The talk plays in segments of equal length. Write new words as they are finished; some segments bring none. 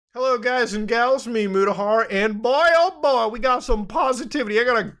Hello guys and gals, me Mutahar, and boy oh boy, we got some positivity. I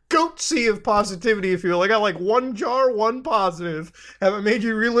got a goat sea of positivity, if you will. I got like one jar, one positive. Have I made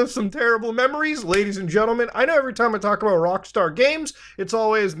you relive some terrible memories? Ladies and gentlemen, I know every time I talk about Rockstar games, it's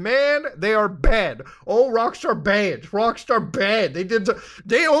always, man, they are bad. Oh, Rockstar bad. Rockstar bad.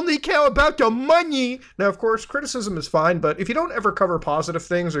 They only care about the money. Now, of course, criticism is fine, but if you don't ever cover positive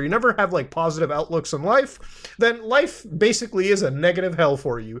things, or you never have like positive outlooks in life, then life basically is a negative hell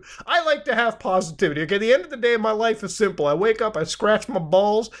for you. I like to have positivity, okay? The end of the day, my life is simple. I wake up, I scratch my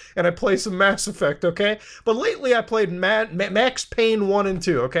balls, and I play some Mass Effect, okay? But lately, I played Max Payne 1 and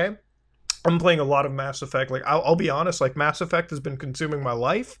 2, okay? I'm playing a lot of Mass Effect. Like, I'll be honest, like, Mass Effect has been consuming my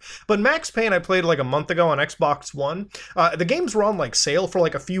life. But Max Payne, I played like a month ago on Xbox One. The games were on, like, sale for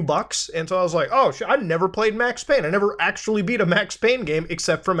like a few bucks. And so I was like, oh, I never played Max Payne. I never actually beat a Max Payne game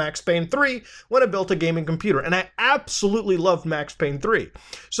except for Max Payne 3 when I built a gaming computer. And I absolutely loved Max Payne 3.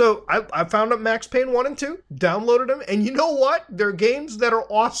 So I found up Max Payne 1 and 2, downloaded them. And you know what? They're games that are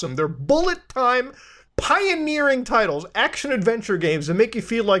awesome. They're bullet time pioneering titles, action-adventure games that make you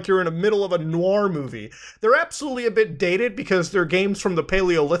feel like you're in the middle of a noir movie. They're absolutely a bit dated because they're games from the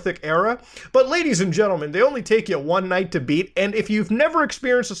Paleolithic era, but ladies and gentlemen, they only take you one night to beat, and if you've never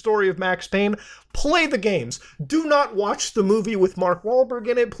experienced the story of Max Payne, play the games. Do not watch the movie with Mark Wahlberg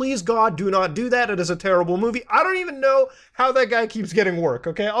in it. Please, God, do not do that. It is a terrible movie. I don't even know how that guy keeps getting work,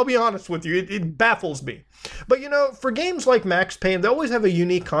 okay? I'll be honest with you. It baffles me. But, you know, for games like Max Payne, they always have a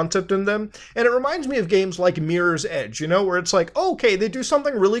unique concept in them, and it reminds me of games like Mirror's Edge, you know, where it's like, okay, they do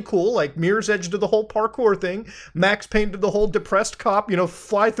something really cool, like Mirror's Edge did the whole parkour thing, Max Payne did the whole depressed cop, you know,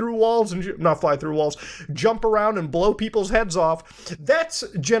 fly through walls, and not fly through walls, jump around and blow people's heads off. That's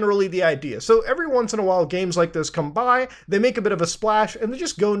generally the idea. So every once in a while, games like this come by, they make a bit of a splash, and they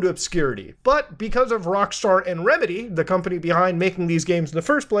just go into obscurity. But because of Rockstar and Remedy, the company behind making these games in the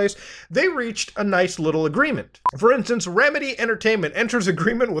first place, they reached a nice little agreement. For instance, Remedy Entertainment enters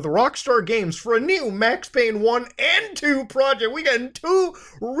agreement with Rockstar Games for a new Max Payne 1 and 2 project. We got 2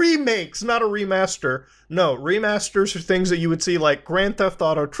 remakes, not a remaster. No, remasters are things that you would see like Grand Theft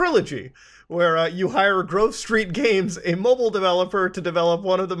Auto Trilogy, where you hire Grove Street Games, a mobile developer, to develop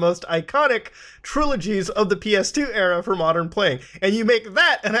one of the most iconic trilogies of the PS2 era for modern playing. And you make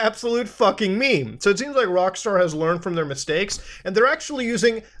that an absolute fucking meme. So it seems like Rockstar has learned from their mistakes, and they're actually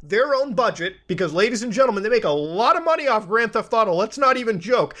using their own budget, because, ladies and gentlemen, they make a lot of money off Grand Theft Auto. Let's not even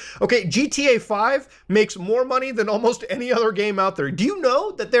joke. Okay, GTA 5 makes more money than almost any other game out there. Do you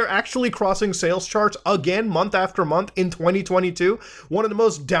know that they're actually crossing sales charts again month after month in 2022? One of the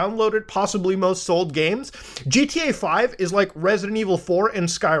most downloaded, possibly most sold games. GTA 5 is like Resident Evil 4 and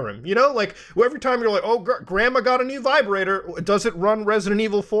Skyrim. You know, like every time you're like, oh, grandma got a new vibrator, does it run Resident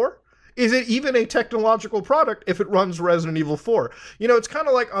Evil 4? Is it even a technological product if it runs Resident Evil 4? You know, it's kind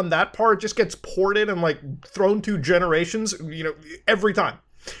of like on that part, it just gets ported and like thrown 2 generations, you know, every time.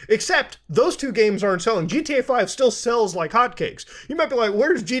 Except, those 2 games aren't selling. GTA 5 still sells like hotcakes. You might be like,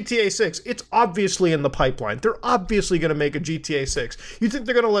 where's GTA 6? It's obviously in the pipeline. They're obviously going to make a GTA 6. You think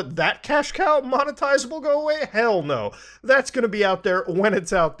they're going to let that cash cow monetizable go away? Hell no. That's going to be out there when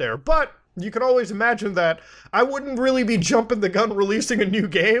it's out there. But you can always imagine that I wouldn't really be jumping the gun releasing a new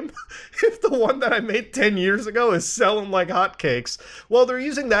game if the one that I made 10 years ago is selling like hotcakes. Well, they're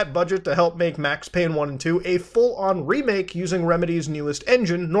using that budget to help make Max Payne 1 and 2 a full-on remake using Remedy's newest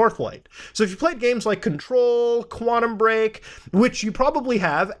engine, Northlight. So if you played games like Control, Quantum Break, which you probably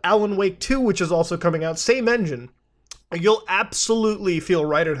have, Alan Wake 2, which is also coming out, same engine, you'll absolutely feel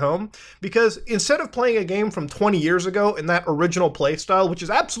right at home, because instead of playing a game from 20 years ago in that original playstyle, which is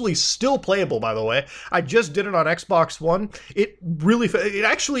absolutely still playable, by the way, I just did it on Xbox One, it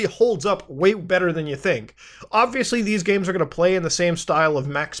actually holds up way better than you think. Obviously, these games are going to play in the same style of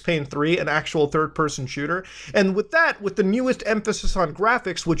Max Payne 3, an actual third-person shooter, and with that, with the newest emphasis on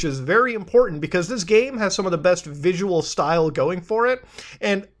graphics, which is very important, because this game has some of the best visual style going for it,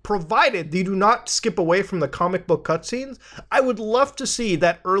 and provided they do not skip away from the comic book cutscenes, I would love to see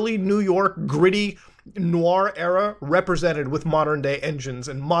that early New York gritty noir era represented with modern day engines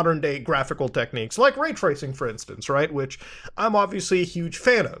and modern day graphical techniques, like ray tracing, for instance, right? Which I'm obviously a huge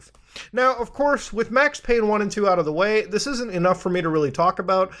fan of. Now, of course, with Max Payne 1 and 2 out of the way, this isn't enough for me to really talk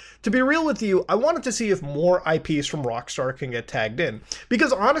about. To be real with you, I wanted to see if more IPs from Rockstar can get tagged in.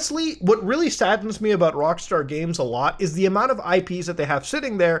 Because honestly, what really saddens me about Rockstar games a lot is the amount of IPs that they have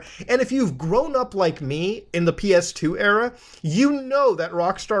sitting there, and if you've grown up like me in the PS2 era, you know that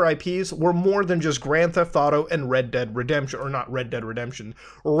Rockstar IPs were more than just Grand Theft Auto and Red Dead Redemption, or not Red Dead Redemption,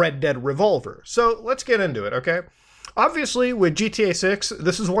 Red Dead Revolver. So let's get into it, okay? Obviously, with GTA 6,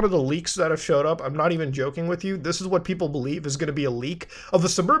 this is one of the leaks that have showed up. I'm not even joking with you. This is what people believe is going to be a leak of the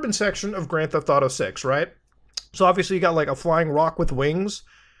suburban section of Grand Theft Auto 6, right? So obviously you got like a flying rock with wings.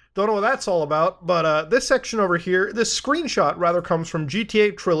 Don't know what that's all about, but this section over here, this screenshot rather comes from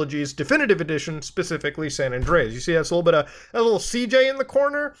GTA Trilogy's Definitive Edition, specifically San Andreas. You see that's a little bit of a little CJ in the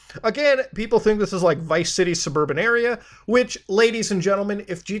corner. Again, people think this is like Vice City suburban area, which, ladies and gentlemen,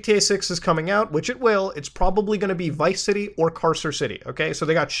 if GTA 6 is coming out, which it will, it's probably going to be Vice City or Carcer City, okay? So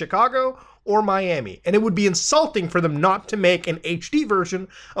they got Chicago or Miami, and it would be insulting for them not to make an HD version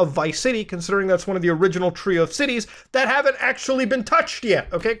of Vice City, considering that's one of the original trio of cities that haven't actually been touched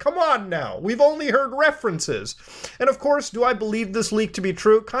yet, okay? Come on now. We've only heard references. And of course, do I believe this leak to be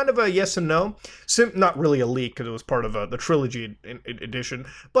true? Kind of a yes and no. Not really a leak, because it was part of the Trilogy edition,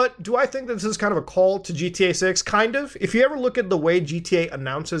 but do I think that this is kind of a call to GTA 6? Kind of. If you ever look at the way GTA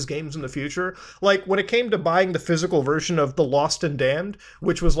announces games in the future, like when it came to buying the physical version of The Lost and Damned,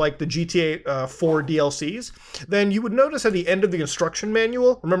 which was like the GTA 4 DLCs, then you would notice at the end of the instruction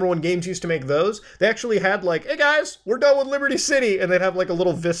manual, remember when games used to make those, they actually had like, hey guys, we're done with Liberty City, and they'd have like a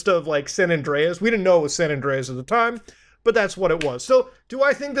little vista of like San Andreas. We didn't know it was San Andreas at the time, but that's what it was. So do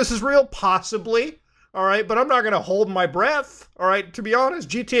I think this is real? Possibly. All right, but I'm not going to hold my breath. All right, to be honest,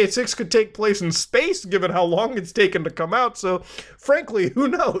 GTA 6 could take place in space given how long it's taken to come out, so frankly, who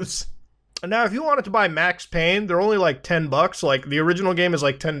knows? Now, if you wanted to buy Max Payne, they're only like $10. Like, the original game is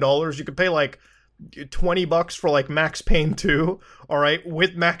like $10. You could pay like $20 for like Max Payne 2, all right,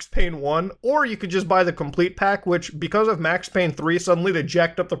 with Max Payne 1, or you could just buy the complete pack, which because of Max Payne 3, suddenly they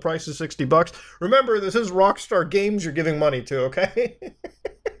jacked up the price to $60. Remember, this is Rockstar Games you're giving money to, okay?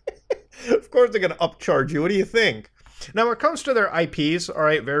 Of course they're going to upcharge you. What do you think? Now, when it comes to their IPs, all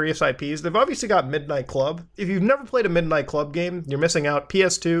right, various IPs, they've obviously got Midnight Club. If you've never played a Midnight Club game, you're missing out.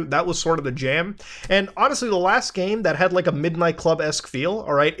 PS2, that was sort of the jam. And honestly, the last game that had like a Midnight Club-esque feel,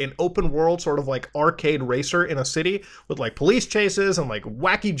 all right, an open world sort of like arcade racer in a city with like police chases and like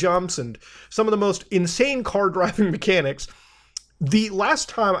wacky jumps and some of the most insane car driving mechanics. The last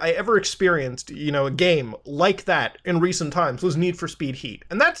time I ever experienced, a game like that in recent times was Need for Speed Heat.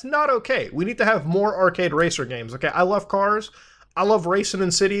 And that's not okay. We need to have more arcade racer games, okay? I love cars. I love racing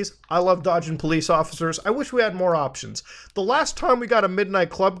in cities. I love dodging police officers. I wish we had more options. The last time we got a Midnight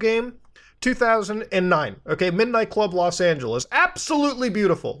Club game, 2009, okay? Midnight Club Los Angeles. Absolutely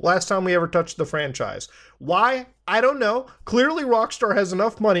beautiful. Last time we ever touched the franchise. Why? I don't know. Clearly Rockstar has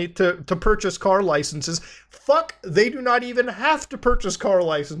enough money to purchase car licenses. Fuck, they do not even have to purchase car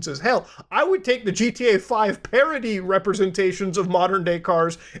licenses. Hell, I would take the GTA 5 parody representations of modern day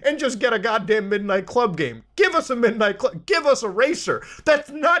cars and just get a goddamn Midnight Club game. Give us a Midnight Club. Give us a racer. That's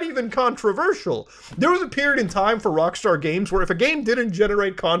not even controversial. There was a period in time for Rockstar Games where if a game didn't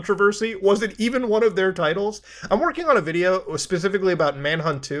generate controversy, was it even one of their titles? I'm working on a video specifically about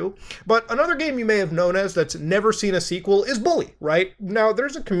Manhunt 2, but another game you may have known as that's never seen a sequel is Bully, right? Now,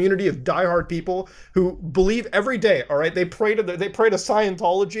 there's a community of diehard people who believe every day, all right? They pray to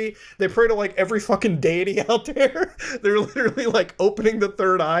Scientology. They pray to like every fucking deity out there. They're literally like opening the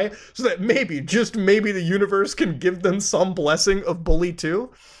third eye so that maybe, just maybe, the universe can give them some blessing of Bully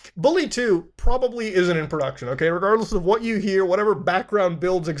 2. Bully 2 probably isn't in production, okay? Regardless of what you hear, whatever background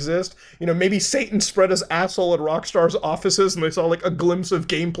builds exist, maybe Satan spread his asshole at Rockstar's offices and they saw like a glimpse of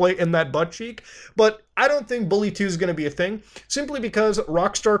gameplay in that butt cheek. But I don't think Bully 2 is going to be a thing, simply because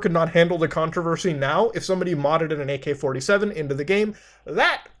Rockstar could not handle the controversy now. If somebody modded an AK-47 into the game,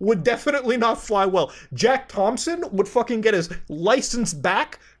 that would definitely not fly well. Jack Thompson would fucking get his license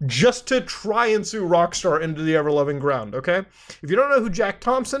back just to try and sue Rockstar into the ever-loving ground, okay? If you don't know who Jack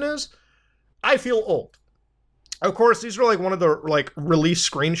Thompson is, I feel old. Of course, these are like one of the like release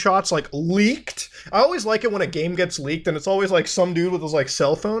screenshots, like leaked. I always like it when a game gets leaked and it's always like some dude with his like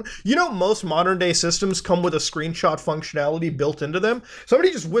cell phone. Most modern day systems come with a screenshot functionality built into them.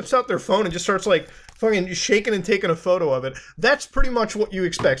 Somebody just whips out their phone and just starts like fucking shaking and taking a photo of it. That's pretty much what you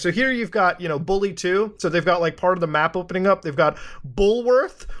expect. So here you've got, Bully 2. So they've got like part of the map opening up. They've got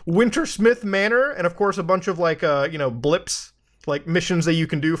Bulworth, Wintersmith Manor, and of course a bunch of like, blips, like missions that you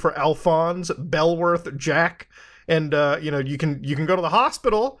can do for Alphonse, Belworth, Jack. And, you can go to the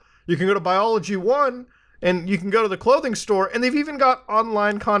hospital, you can go to Biology 1, and you can go to the clothing store, and they've even got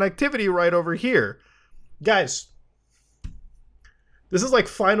online connectivity right over here. Guys, this is like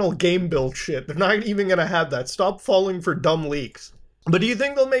final game build shit. They're not even going to have that. Stop falling for dumb leaks. But do you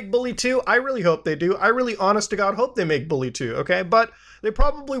think they'll make Bully 2? I really hope they do. I really, honest to God, hope they make Bully 2, okay? But they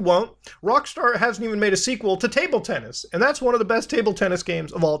probably won't. Rockstar hasn't even made a sequel to Table Tennis, and that's one of the best table tennis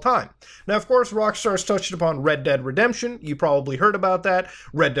games of all time. Now, of course, Rockstar's touched upon Red Dead Redemption. You probably heard about that.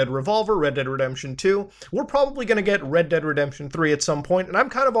 Red Dead Revolver, Red Dead Redemption 2. We're probably going to get Red Dead Redemption 3 at some point, and I'm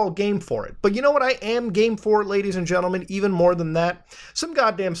kind of all game for it. But you know what I am game for, ladies and gentlemen, even more than that? Some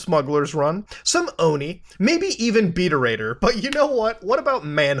goddamn Smuggler's Run, some Oni, maybe even Beaterator. But you know what? What about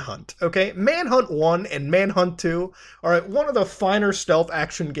Manhunt, okay? Manhunt 1 and Manhunt 2 are one of the finer stealth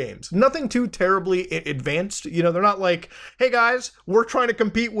action games. Nothing too terribly advanced. You know, they're not like, hey guys, we're trying to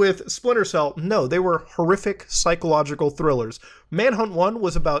compete with Splinter Cell. No, they were horrific psychological thrillers. Manhunt 1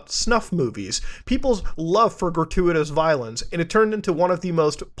 was about snuff movies, people's love for gratuitous violence, and it turned into one of the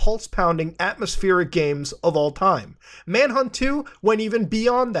most pulse-pounding, atmospheric games of all time. Manhunt 2 went even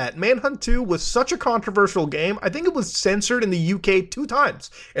beyond that. Manhunt 2 was such a controversial game, I think it was censored in the UK 2 times.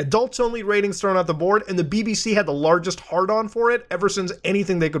 Adults-only ratings thrown out the board, and the BBC had the largest hard-on for it ever since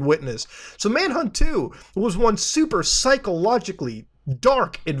anything they could witness. So Manhunt 2 was one super psychologically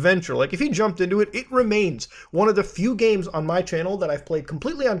dark adventure. Like, if you jumped into it, it remains one of the few games on my channel that I've played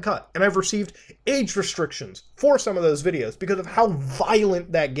completely uncut, and I've received age restrictions for some of those videos because of how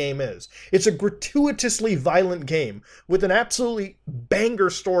violent that game is. It's a gratuitously violent game with an absolutely banger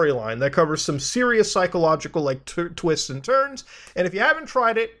storyline that covers some serious psychological like twists and turns, and if you haven't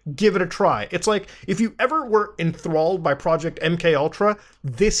tried it, give it a try. It's like, if you ever were enthralled by Project MK Ultra,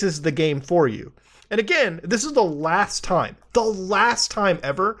 this is the game for you. And again, this is the last time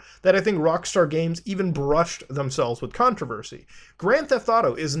ever that I think Rockstar Games even brushed themselves with controversy. Grand Theft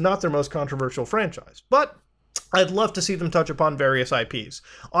Auto is not their most controversial franchise, but I'd love to see them touch upon various IPs.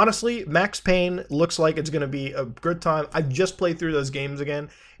 Honestly, Max Payne looks like it's going to be a good time. I've just played through those games again.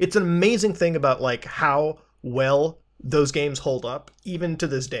 It's an amazing thing about like how well those games hold up, even to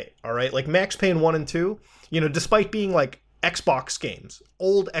this day, all right? Like Max Payne 1 and 2, you know, despite being like Xbox games,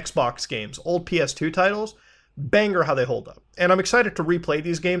 old PS2 titles, banger how they hold up. And I'm excited to replay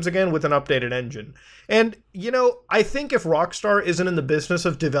these games again with an updated engine. And, you know, I think if Rockstar isn't in the business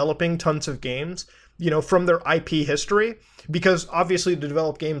of developing tons of games, you know, from their IP history, because obviously to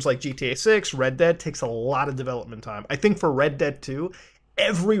develop games like GTA 6, Red Dead takes a lot of development time. I think for Red Dead 2,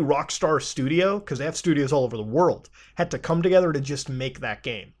 every Rockstar studio, because they have studios all over the world, had to come together to just make that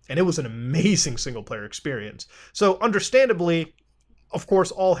game. And it was an amazing single-player experience. So understandably, of course,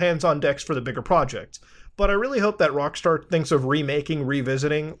 all hands on decks for the bigger projects. But I really hope that Rockstar thinks of remaking,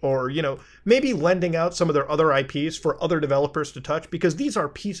 revisiting, or, you know, maybe lending out some of their other IPs for other developers to touch, because these are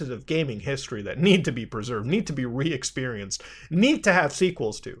pieces of gaming history that need to be preserved, need to be re-experienced, need to have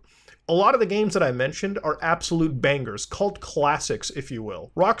sequels to. A lot of the games that I mentioned are absolute bangers, cult classics, if you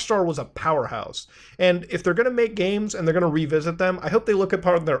will. Rockstar was a powerhouse, and if they're going to make games and they're going to revisit them, I hope they look at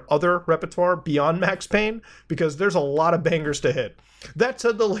part of their other repertoire beyond Max Payne, because there's a lot of bangers to hit. That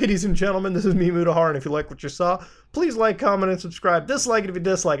said, though, ladies and gentlemen, this is me, Mudahar, and if you like what you saw, please like, comment, and subscribe. Dislike it if you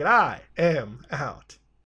dislike it. I am out.